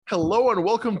Hello and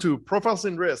welcome to Profiles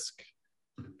in Risk.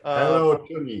 Hello,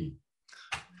 Tony.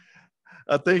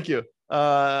 Thank you.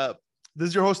 This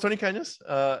is your host, Tony Cañas.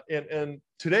 And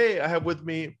today I have with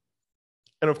me,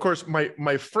 and of course,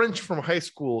 my French from high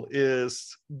school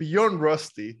is beyond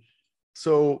rusty.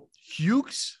 So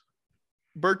Hugues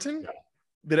Bertin,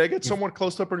 did I get somewhat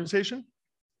close to pronunciation?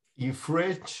 In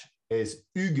French, it's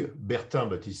Hugues Bertin,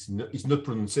 but it's not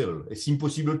pronounceable. It's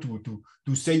impossible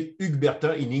to say Hugues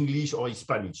Bertin in English or in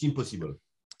Spanish. Impossible.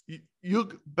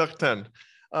 Hugues Bertin.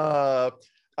 I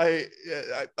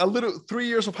 3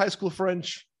 years of high school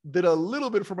French did a little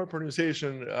bit for my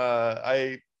pronunciation.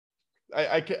 I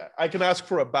can ask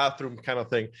for a bathroom kind of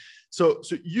thing. So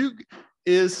Hugues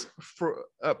is for.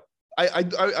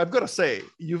 I've got to say,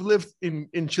 you've lived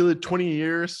in Chile 20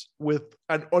 years with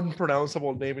an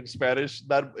unpronounceable name in Spanish.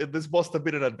 This must have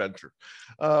been an adventure.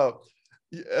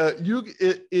 Hugues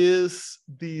is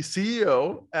the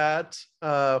CEO at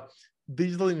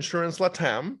Digital Insurance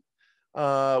Latam,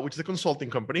 which is a consulting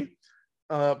company.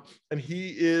 And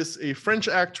he is a French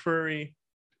actuary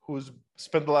who's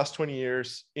spent the last 20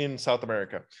 years in South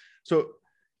America. So,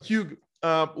 Hugues,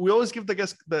 we always give the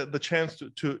guests the chance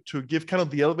to give kind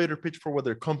of the elevator pitch for what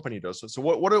their company does. So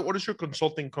what does your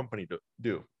consulting company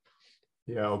do?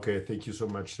 Yeah, okay. Thank you so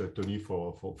much, Tony,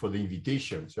 for the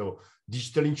invitation. So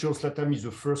Digital Insurance Latam is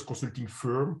the first consulting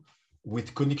firm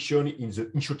with connection in the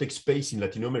insurtech space in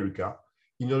Latin America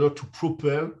in order to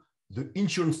propel the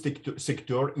insurance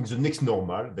sector in the next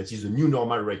normal. That is the new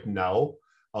normal right now.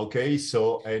 Okay,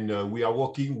 so, and we are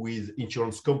working with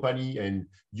insurance company and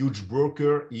huge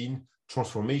broker in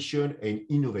transformation and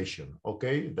innovation.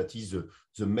 Okay, that is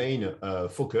the main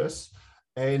focus.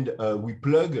 And we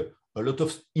plug a lot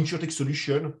of insurtech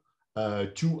solution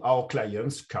to our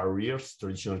clients, carriers,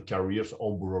 traditional carriers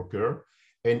or broker.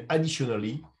 And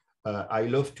additionally, I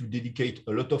love to dedicate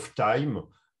a lot of time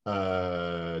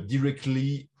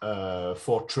directly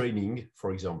for training,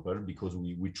 for example, because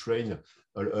we train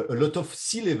a lot of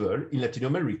C-level in Latin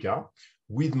America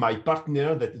with my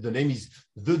partner, that the name is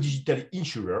The Digital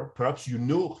Insurer. Perhaps you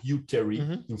know Hugh Terry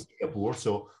in Singapore.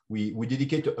 So we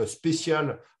dedicate a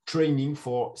special training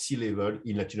for C-level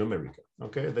in Latin America.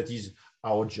 Okay, that is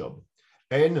our job.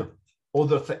 And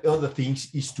other things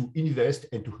is to invest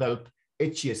and to help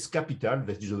HCS Capital,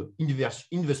 that is an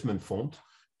investment fund,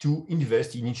 to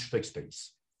invest in insurtech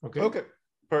space. Okay.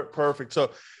 Perfect.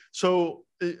 So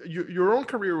your own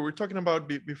career, we were talking about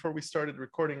before we started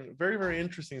recording, very, very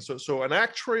interesting. So an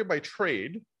actuary by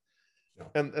trade,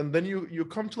 and then you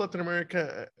come to Latin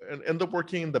America and end up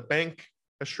working in the bank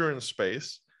assurance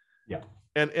space,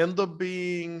 and end up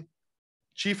being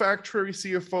chief actuary,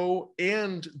 CFO,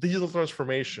 and digital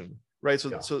transformation, right?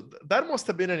 So that must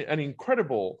have been an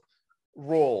incredible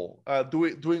role,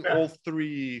 doing all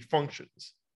three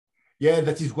functions. Yeah,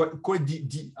 that is quite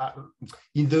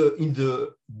in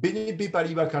the BNP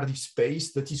Paribas Cardiff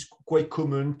space. That is quite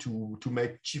common to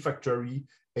make chief actuary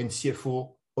and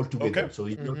CFO all together. Okay. So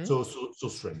it's not so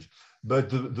strange.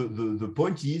 But the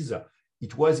point is,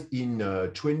 it was in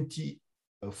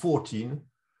 2014.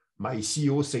 My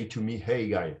CEO said to me, "Hey,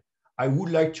 guy, I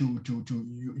would like you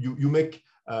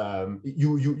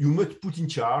must put in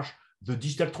charge the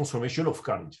digital transformation of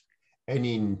Cardiff." And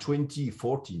in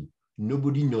 2014.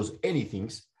 Nobody knows anything,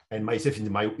 and myself,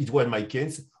 it was my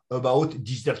case, about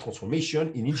digital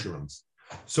transformation in insurance.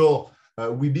 So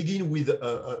we begin with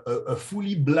a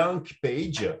fully blank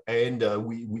page, and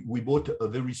we bought a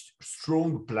very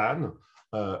strong plan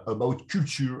about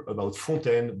culture, about front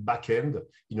end, back end,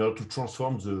 in order to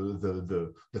transform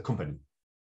the company.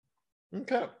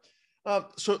 Okay,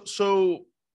 so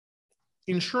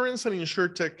insurance and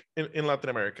insurtech in Latin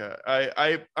America.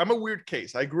 I'm a weird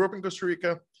case. I grew up in Costa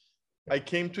Rica. I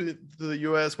came to the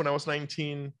US when I was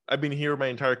 19. I've been here my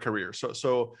entire career.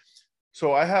 So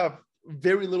I have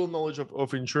very little knowledge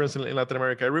of insurance in Latin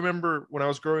America. I remember when I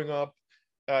was growing up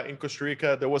in Costa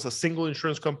Rica, there was a single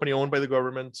insurance company owned by the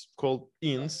government called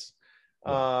INS.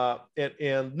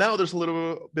 And now there's a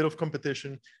little bit of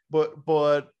competition, but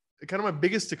kind of my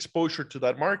biggest exposure to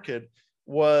that market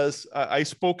was I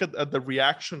spoke at the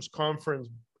Reactions conference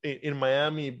in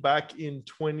Miami back in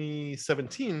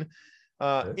 2017.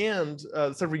 And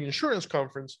it's a reinsurance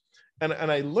conference.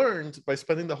 And I learned by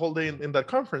spending the whole day in that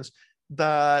conference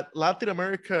that Latin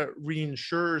America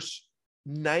reinsures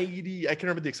 90, I can't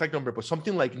remember the exact number, but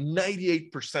something like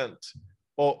 98%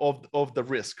 of the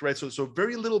risk, right? So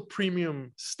very little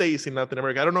premium stays in Latin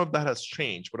America. I don't know if that has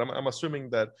changed, but I'm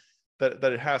assuming that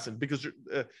it hasn't, because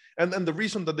and the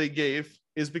reason that they gave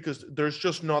is because there's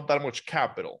just not that much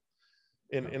capital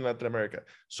in Latin America.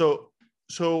 So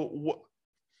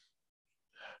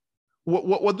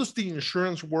what does the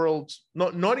insurance world,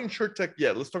 not insurtech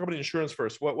yet, let's talk about insurance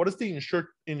first. What does the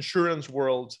insurance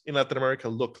world in Latin America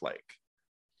look like?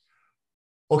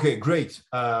 Okay, great.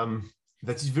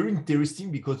 That is very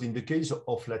interesting because in the case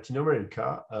of Latin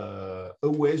America,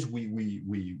 always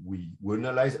we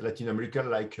analyze Latin America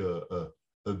like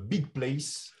a big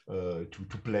place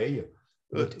to play.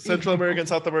 But Central America and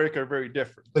South America are very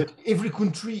different. But every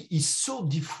country is so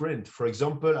different. For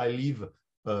example, I live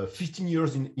 15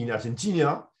 years in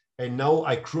Argentina, and now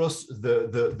I cross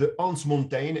the Andes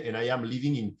mountain and I am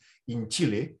living in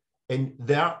Chile. And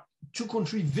there are two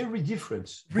countries very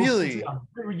different. Really? Are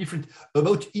very different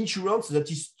about insurance that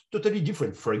is totally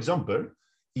different. For example,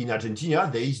 in Argentina,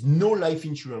 there is no life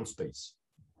insurance space.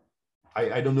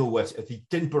 I don't know what, I think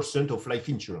 10% of life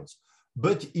insurance.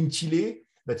 But in Chile,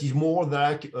 that is more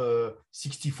like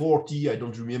 60-40, I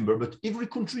don't remember, but every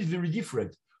country is very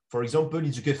different. For example,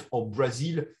 in the case of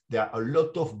Brazil, there are a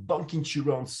lot of bank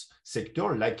insurance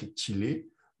sector like Chile,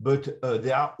 but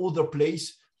there are other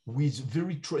places with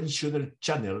very traditional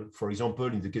channel. For example,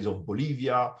 in the case of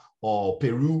Bolivia or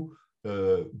Peru,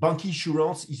 bank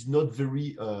insurance is not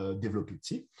very developed.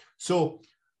 See? So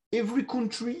every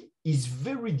country is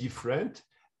very different.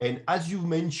 And as you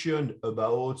mentioned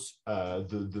about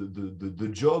the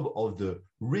job of the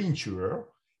reinsurer,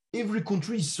 every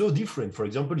country is so different. For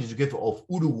example, in the case of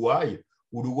Uruguay,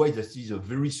 that is a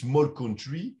very small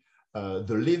country,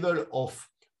 the level of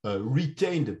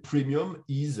retained premium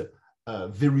is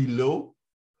very low.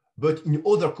 But in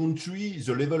other countries,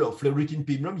 the level of retained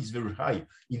premium is very high.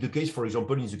 In the case, for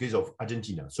example, in the case of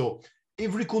Argentina. So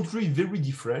every country is very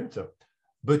different.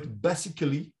 But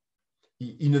basically,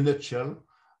 in a nutshell,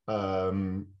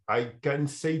 I can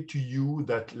say to you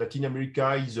that Latin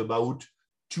America is about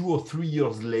 2 or 3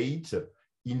 years late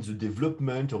in the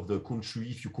development of the country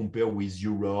if you compare with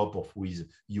Europe or with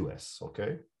US,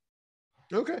 okay?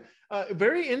 Okay,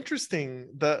 very interesting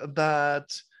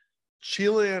that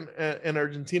Chile and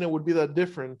Argentina would be that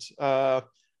different.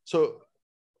 So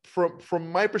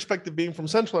from my perspective, being from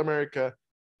Central America,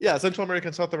 yeah, Central America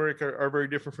and South America are very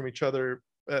different from each other.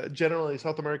 Generally,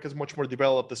 South America is much more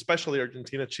developed, especially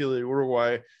Argentina, Chile,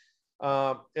 Uruguay,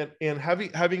 and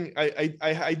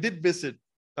I did visit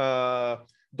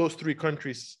those three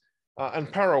countries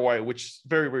and Paraguay, which is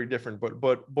very, very different.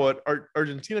 But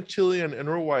Argentina, Chile, and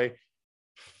Uruguay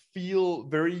feel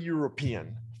very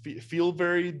European, feel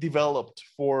very developed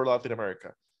for Latin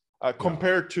America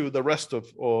compared to the rest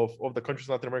of the countries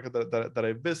in Latin America that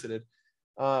I visited.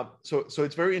 So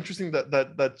it's very interesting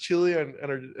that Chile and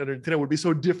Argentina would be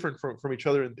so different from each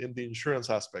other in the insurance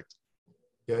aspect.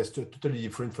 Yeah, it's totally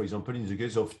different. For example, in the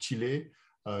case of Chile,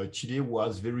 Chile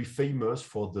was very famous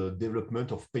for the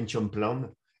development of pension plan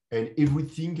and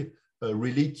everything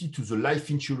related to the life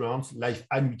insurance, life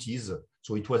annuities.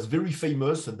 So it was very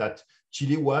famous that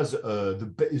Chile was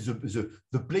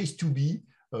the place to be.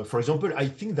 For example, I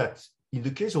think that in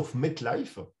the case of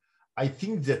MetLife, I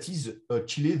think that is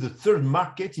Chile the third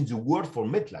market in the world for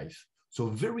MetLife. So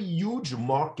very huge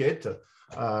market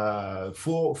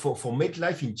for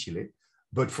MetLife in Chile.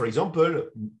 But for example,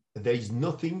 there is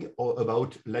nothing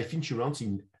about life insurance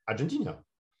in Argentina.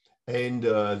 And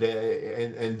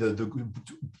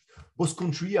both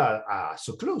countries are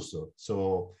so close.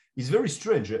 So it's very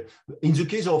strange. In the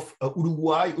case of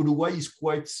Uruguay is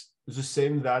quite the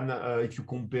same than if you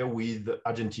compare with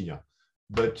Argentina.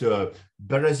 But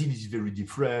Brazil is very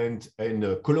different,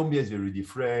 and Colombia is very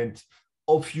different.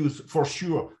 Obvious, for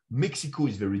sure, Mexico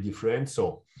is very different.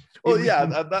 So, well, yeah,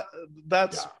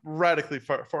 that's radically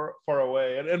far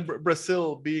away, and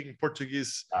Brazil being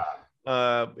Portuguese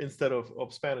instead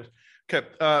of Spanish. Okay,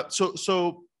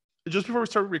 so just before we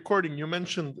start recording, you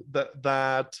mentioned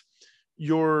that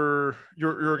your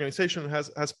organization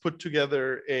has put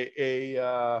together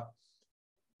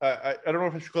I don't know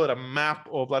if I should call it a map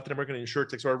of Latin American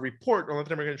insurtechs or a report on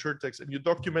Latin American insurtechs, and you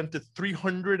documented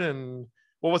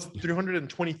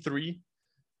 323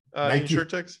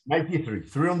 insurtechs.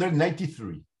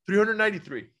 393.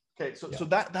 Okay, so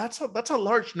that's a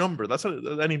large number. That's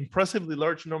an impressively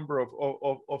large number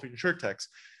of insurtechs.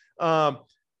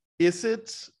 Is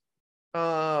it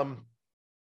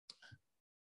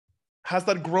has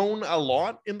that grown a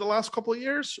lot in the last couple of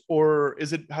years, or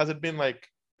has it been like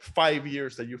 5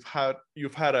 years that you've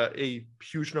had a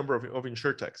huge number of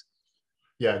insurtechs?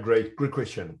 Yeah, great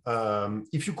question.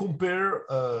 If you compare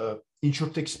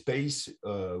insurtech space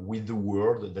with the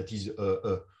world, that is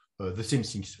the same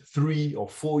things, 3 or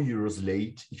 4 years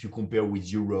late if you compare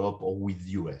with Europe or with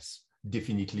US,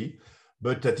 definitely.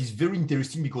 But that is very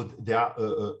interesting because there are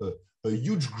a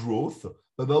huge growth,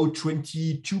 about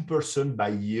 22% by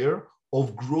year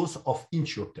of growth of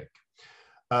insurtech.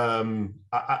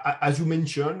 As you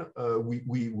mentioned,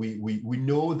 we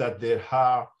know that there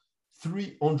are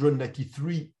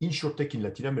 393 insurtech in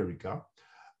Latin America,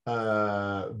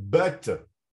 but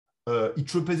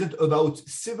it represents about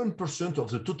 7% of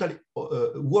the total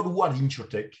worldwide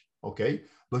insurtech, okay,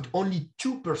 but only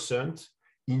 2%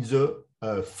 in the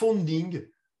funding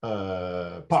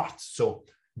part. So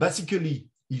basically,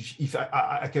 if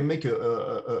I can make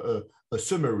a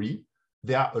summary,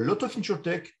 there are a lot of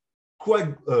insurtech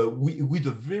quite with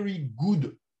a very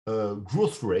good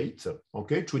growth rate,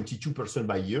 okay, 22%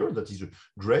 by year, that is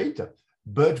great,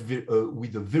 but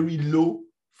with a very low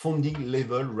funding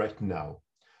level right now.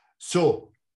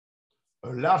 So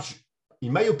a large,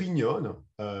 in my opinion,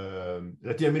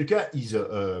 Latin America is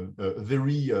a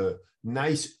very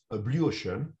nice blue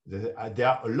ocean. There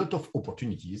are a lot of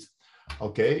opportunities,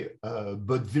 okay,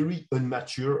 but very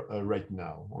immature right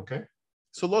now, okay?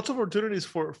 So lots of opportunities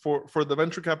for the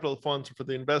venture capital funds, for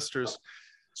the investors.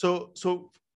 So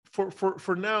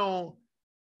for now,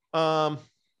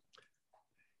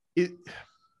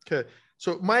 okay.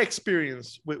 So my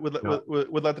experience with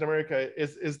Latin America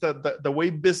is that the way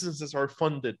businesses are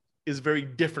funded is very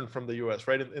different from the U.S.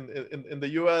 Right? In the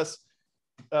U.S.,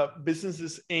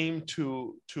 businesses aim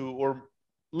to or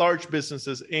large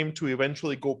businesses aim to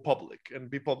eventually go public and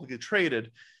be publicly traded.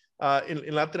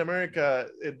 In Latin America,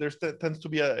 there tends to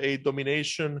be a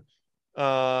domination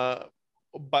by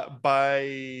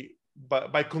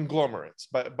conglomerates,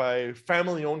 by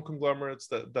family-owned conglomerates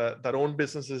that own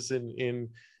businesses in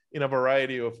a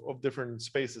variety of different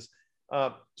spaces.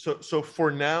 So for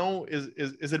now,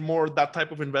 is it more that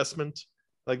type of investment,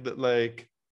 like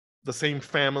the same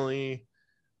family?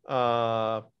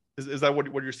 Is that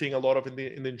what you're seeing a lot of in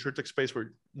the insurtech space,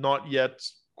 where not yet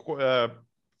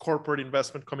corporate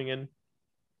investment coming in?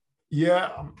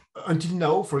 Yeah, until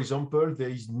now, for example, there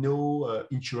is no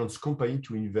insurance company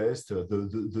to invest.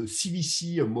 The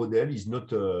CVC model is not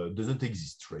doesn't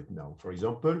exist right now. For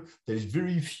example, there is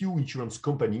very few insurance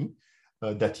company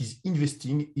that is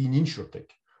investing in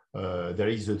insurtech. There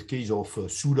is a case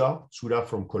of Sura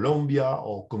from Colombia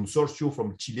or Consorcio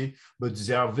from Chile, but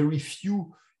there are very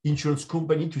few insurance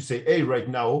company to say, hey, right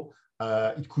now,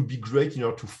 it could be great in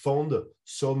order to fund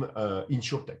some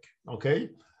insurtech, okay?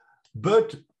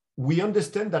 But we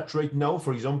understand that right now,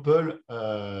 for example,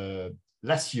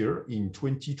 last year in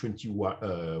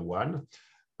 2021,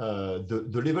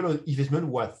 the level of investment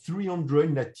was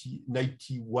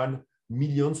 $391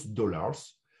 million.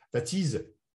 That is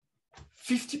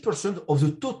 50% of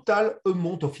the total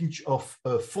amount of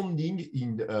funding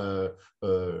in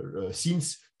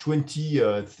since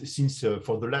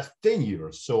for the last 10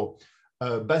 years. So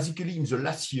basically, in the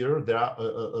last year, there are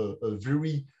a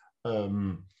very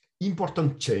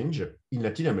important change in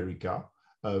Latin America.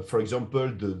 For example,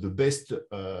 the best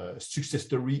success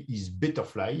story is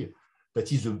Betterfly.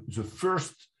 That is the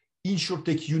first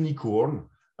insurtech unicorn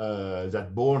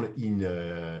that born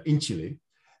in Chile.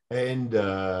 And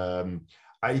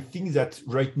I think that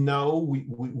right now we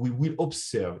will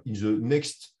observe in the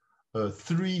next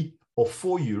 3 or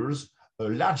 4 years a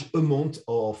large amount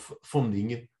of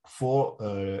funding for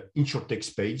insurtech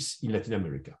space in Latin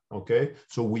America. Okay,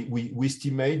 so we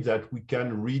estimate that we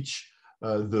can reach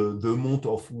the amount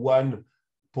of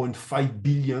 $1.5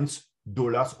 billion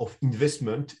of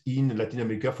investment in Latin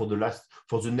America for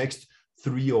the next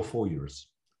 3 or 4 years.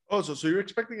 Oh, so you're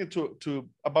expecting it to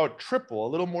about triple, a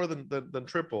little more than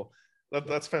triple.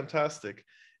 That's fantastic.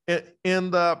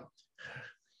 And out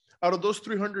of those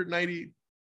 390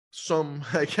 some,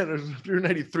 I can't remember,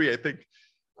 393, I think.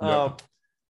 Yeah.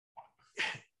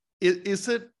 Is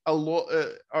it a lot?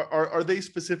 Are they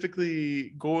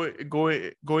specifically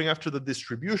going after the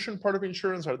distribution part of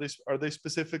insurance? Are they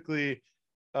specifically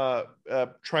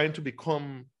trying to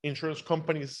become insurance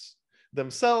companies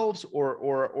themselves,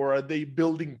 or are they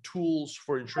building tools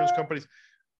for insurance companies,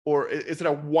 or is it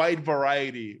a wide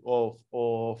variety of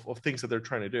things that they're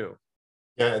trying to do?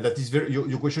 Yeah, that is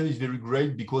your question is very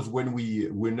great, because when we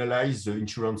analyze the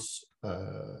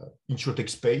insurtech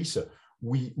space,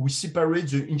 we separate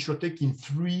the insurtech in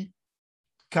 3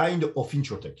 kinds of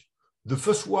insurtech. The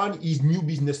first one is new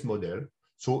business model.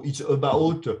 So it's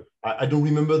about, I don't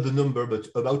remember the number, but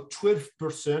about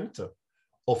 12%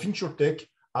 of insurtech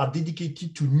are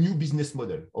dedicated to new business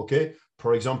model. Okay,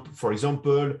 for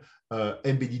example,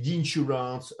 embedded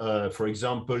insurance, for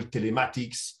example,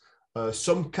 telematics,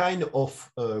 some kind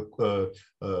of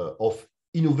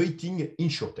innovating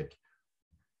insurtech.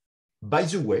 By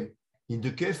the way, in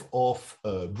the case of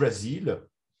Brazil,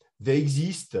 there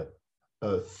exist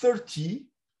 30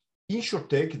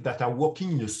 insurtech that are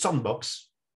working in a sandbox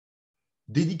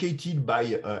dedicated by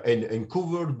and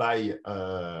covered by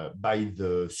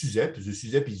the SUSEP. The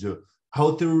SUSEP is the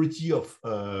authority of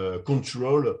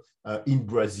control in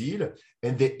Brazil,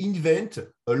 and they invent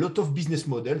a lot of business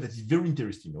model that is very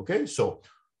interesting. Okay, so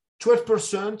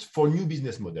 12% for new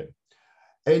business model,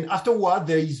 and afterward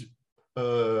there is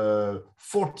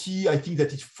 40. I think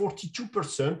that is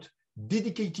 42%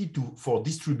 dedicated for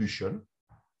distribution.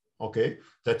 Okay,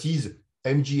 that is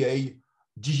MGA,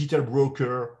 digital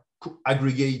broker,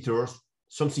 aggregators,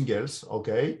 something else.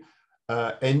 Okay,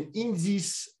 and in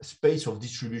this space of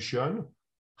distribution,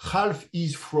 half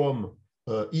is from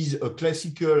is a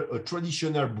classical, a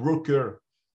traditional broker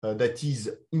that is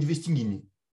investing in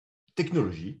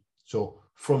technology. So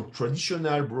from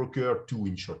traditional broker to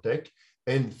insurtech,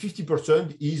 and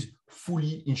 50% is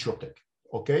fully insurtech.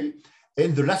 Okay,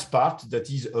 and the last part that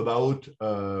is about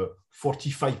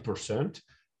 45%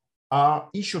 are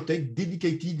insurtech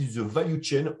dedicated to the value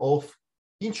chain of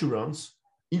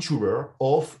insurer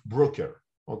of broker.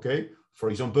 Okay, for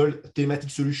example, thematic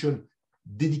solution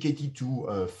dedicated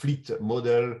to fleet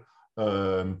model,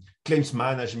 claims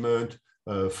management,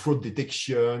 fraud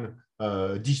detection,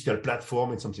 digital platform,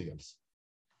 and something else.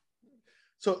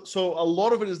 So a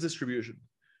lot of it is distribution.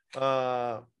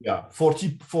 Yeah,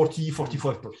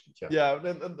 45%. Yeah,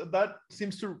 and that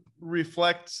seems to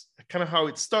reflect kind of how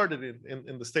it started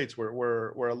in the States,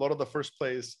 where a lot of the first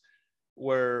plays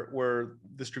were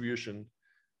distribution.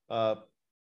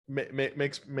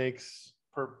 Makes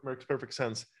perfect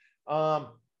sense. What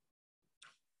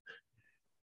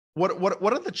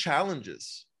are the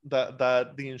challenges that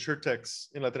the insurtechs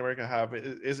in Latin America have?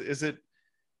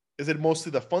 Is it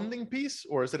mostly the funding piece,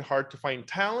 or is it hard to find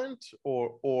talent,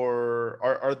 or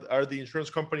are the insurance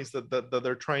companies that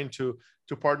they're trying to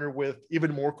partner with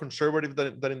even more conservative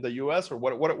than in the US, or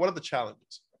what are the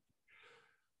challenges?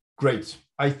 Great.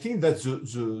 I think that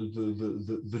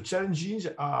the challenges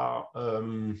are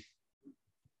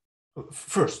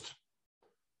first,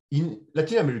 in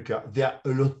Latin America, there are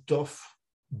a lot of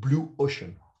blue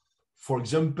ocean. For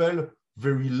example,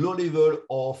 very low level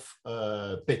of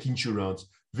pet insurance,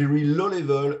 very low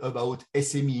level about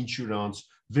SME insurance,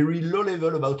 very low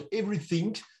level about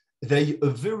everything. There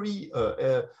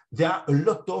are a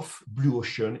lot of blue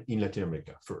ocean in Latin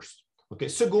America, first. Okay.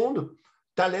 Second,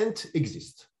 talent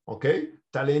exists. Okay.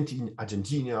 Talent in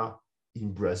Argentina,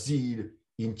 in Brazil,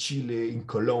 in Chile, in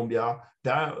Colombia.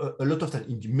 There are a lot of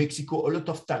talent in Mexico, a lot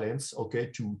of talents,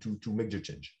 okay, to make the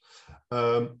change.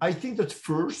 I think that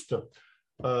first,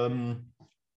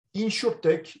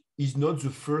 insurtech is not the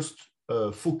first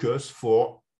focus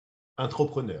for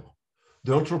entrepreneur.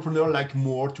 The entrepreneur like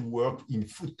more to work in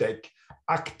food tech,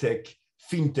 ag tech,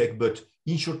 fintech, but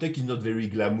insurtech is not very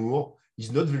glamour,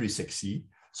 is not very sexy.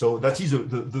 So that is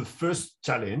the first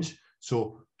challenge.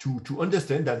 So to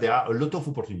understand that there are a lot of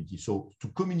opportunities. So to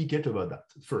communicate about that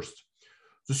first.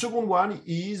 The second one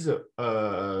is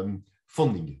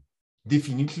funding.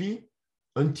 Definitely,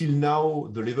 until now,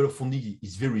 the level of funding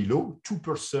is very low,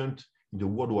 2% in the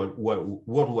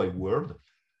worldwide world,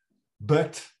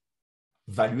 but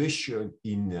valuation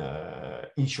in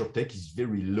insurtech is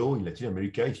very low in Latin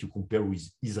America if you compare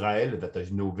with Israel, that I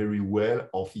know very well,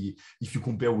 or if you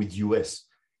compare with US.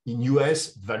 In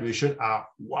US, valuation are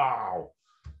wow.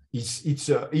 It's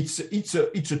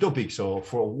a topic. So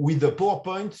with the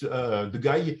PowerPoint, the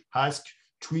guy asked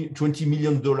 $20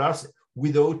 million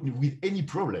with any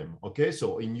problem. Okay,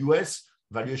 so in US,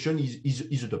 valuation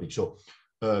is a topic. So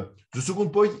the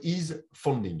second point is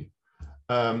funding.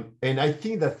 And I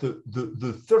think that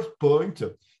the third point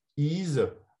is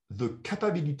the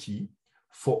capability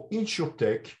for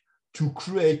insurtech to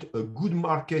create a good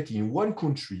market in one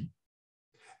country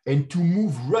and to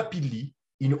move rapidly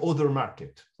in other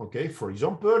markets. Okay, for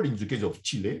example, in the case of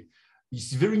Chile,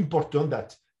 it's very important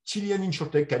that Chilean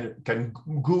insurtech can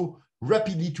go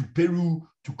rapidly to Peru,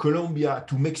 to Colombia,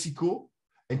 to Mexico,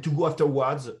 and to go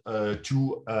afterwards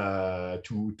to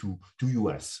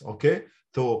US. Okay,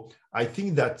 so I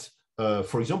think that,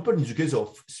 for example, in the case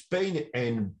of Spain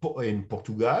and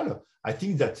Portugal, I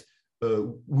think that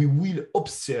we will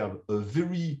observe a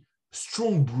very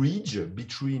strong bridge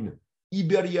between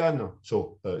Iberian,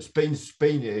 so Spain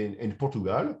and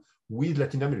Portugal, with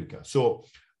Latin America. So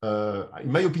in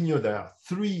my opinion, there are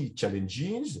three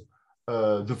challenges.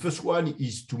 The first one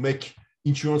is to make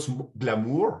insurance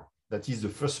glamour. That is the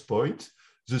first point.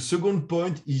 The second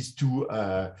point is to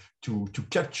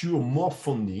capture more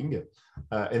funding.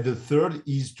 And the third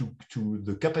is to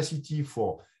the capacity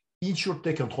for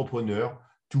insurtech entrepreneur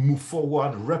to move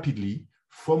forward rapidly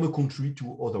from a country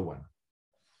to other one.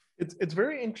 It's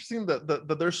very interesting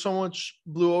that there's so much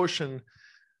blue ocean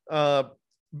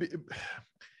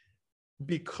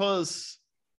because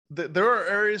there are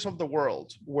areas of the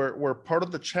world where part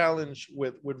of the challenge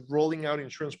with rolling out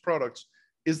insurance products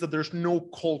is that there's no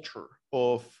culture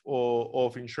of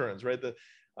insurance, right?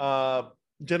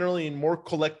 Generally in more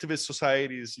collectivist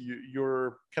societies,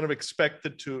 you're kind of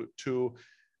expected to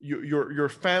your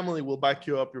family will back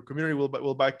you up, your community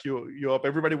will back you up.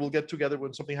 Everybody will get together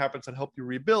when something happens and help you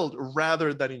rebuild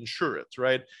rather than insure it,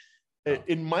 right?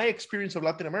 In my experience of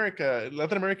Latin America,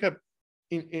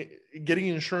 getting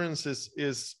insurance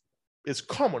is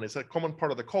common. It's a common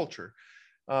part of the culture.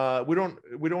 We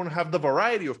don't have the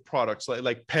variety of products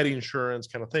like pet insurance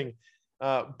kind of thing,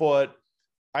 but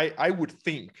I would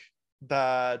think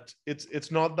that it's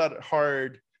not that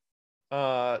hard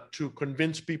to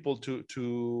convince people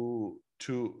to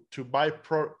buy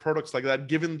products like that,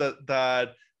 given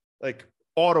that like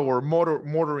auto or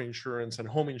motor insurance and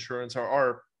home insurance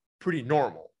are pretty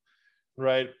normal,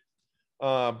 right?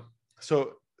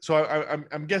 So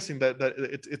I'm guessing that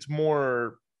it's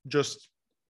more just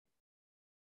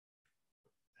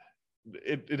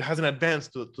it hasn't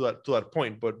advanced to that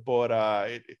point, but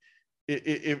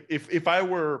if I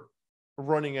were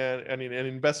running an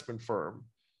investment firm,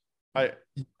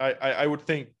 I would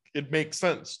think it makes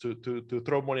sense to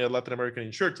throw money at Latin American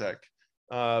insurtech,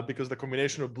 because the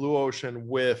combination of blue ocean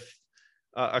with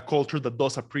a culture that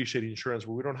does appreciate insurance,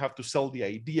 where we don't have to sell the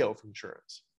idea of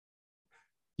insurance.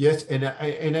 Yes, and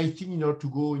I think, to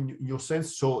go in your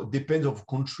sense, so it depends on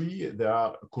country. There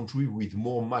are countries with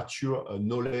more mature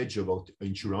knowledge about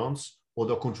insurance,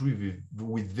 other countries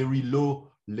with very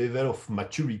low level of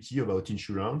maturity about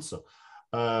insurance.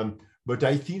 But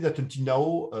I think that until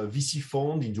now, VC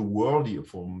funds in the world,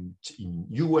 in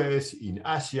US, in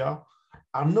Asia,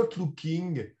 are not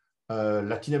looking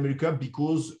Latin America,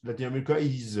 because Latin America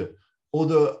is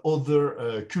other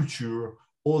culture,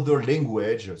 other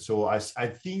language. So I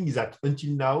think that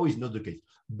until now is not the case.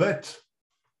 But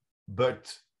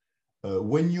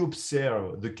when you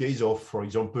observe the case of, for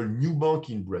example, Nubank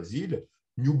in Brazil,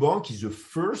 Nubank is the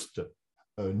first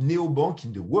neobank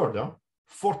in the world.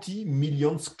 40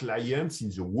 million clients in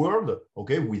the world,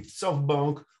 okay, with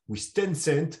SoftBank, with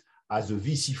Tencent as a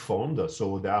VC fund.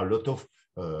 So there are a lot of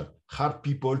hard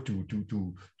people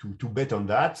to bet on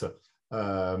that.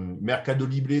 Mercado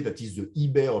Libre, that is the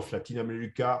eBay of Latin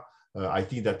America, I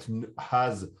think that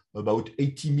has about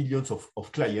 80 million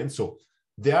of clients. So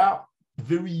they are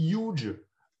very huge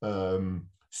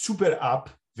super app,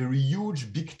 very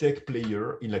huge big tech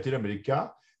player in Latin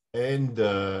America. And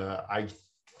I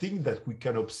think that we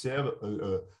can observe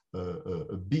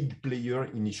a big player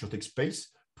in insurtech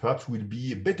space. Perhaps will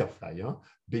be Betterfly.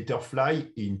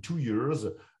 Betterfly in 2 years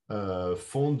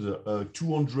fund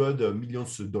 $200 million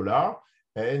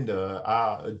and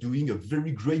are doing a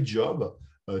very great job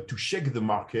to shake the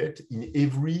market in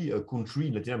every country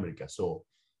in Latin America. So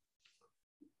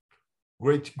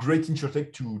great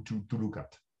insurtech to look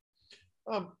at.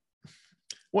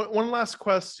 One last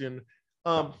question.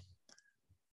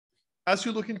 As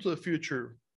you look into the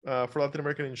future for Latin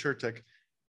American insurtech,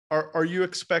 are you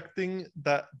expecting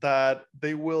that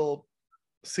they will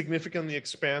significantly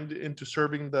expand into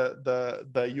serving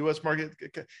the U.S. market,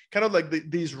 kind of like the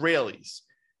Israelis?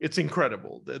 It's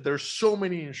incredible. There's so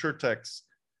many insurtechs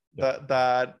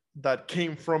that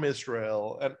came from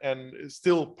Israel and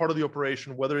still part of the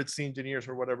operation, whether it's the engineers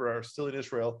or whatever, are still in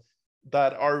Israel,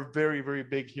 that are very, very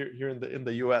big here in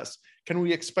the U.S. Can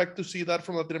we expect to see that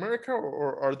from Latin America,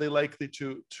 or are they likely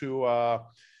to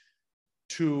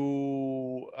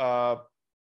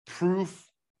proof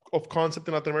of concept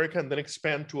in Latin America and then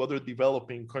expand to other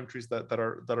developing countries that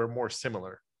are more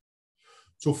similar?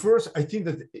 So first, I think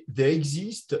that there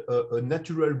exists a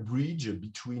natural bridge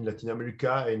between Latin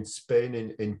America and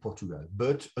Spain and Portugal,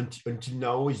 but until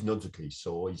now is not the case.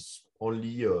 So it's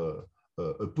only a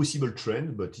possible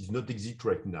trend, but it's not exist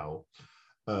right now.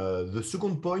 The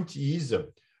second point is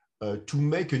to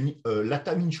make a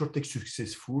LATAM insurtech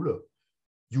successful,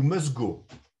 you must go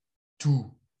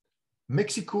to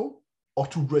Mexico or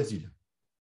to Brazil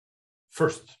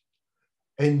first.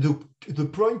 And the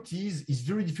point is, it's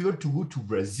very difficult to go to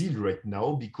Brazil right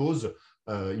now because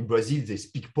in Brazil, they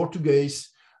speak Portuguese.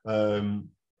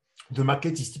 The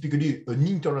market is typically an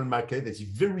internal market that is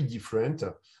very different.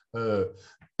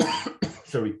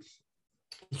 Sorry,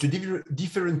 it's a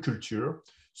different culture.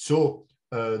 So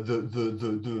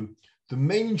the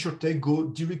main insurtech go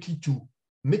directly to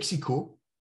Mexico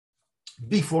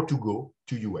before to go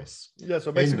to US. Yeah,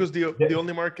 so Mexico is the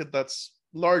only market that's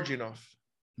large enough.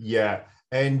 Yeah,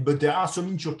 but there are some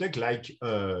insurtech like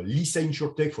Lisa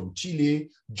Insurtech from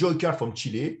Chile, Joycar from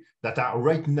Chile that are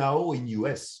right now in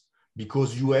US,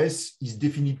 because US is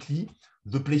definitely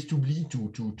the place to be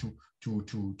to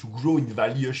to grow in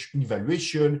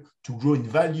valuation, to grow in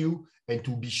value, and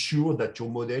to be sure that your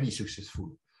model is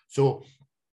successful. So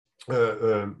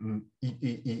in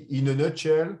a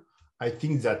nutshell, I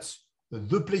think that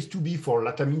the place to be for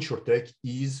LATAM InsurTech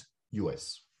is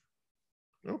US.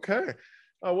 Okay.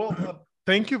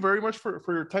 Thank you very much for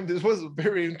your time. This was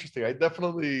very interesting. I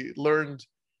definitely learned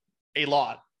a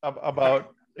lot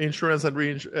about insurance and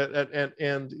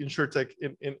and InsurTech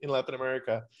in Latin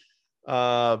America.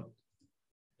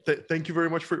 Thank you very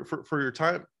much for your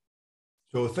time.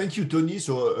 So thank you, Tony.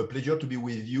 So a pleasure to be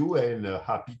with you, and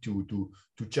happy to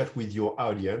chat with your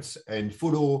audience. And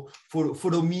follow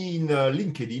me in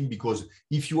LinkedIn, because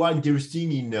if you are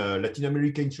interested in Latin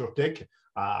American InsurTech,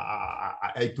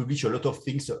 I publish a lot of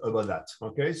things about that.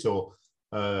 Okay, so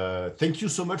thank you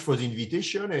so much for the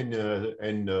invitation,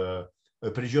 and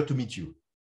a pleasure to meet you.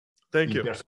 Thank you.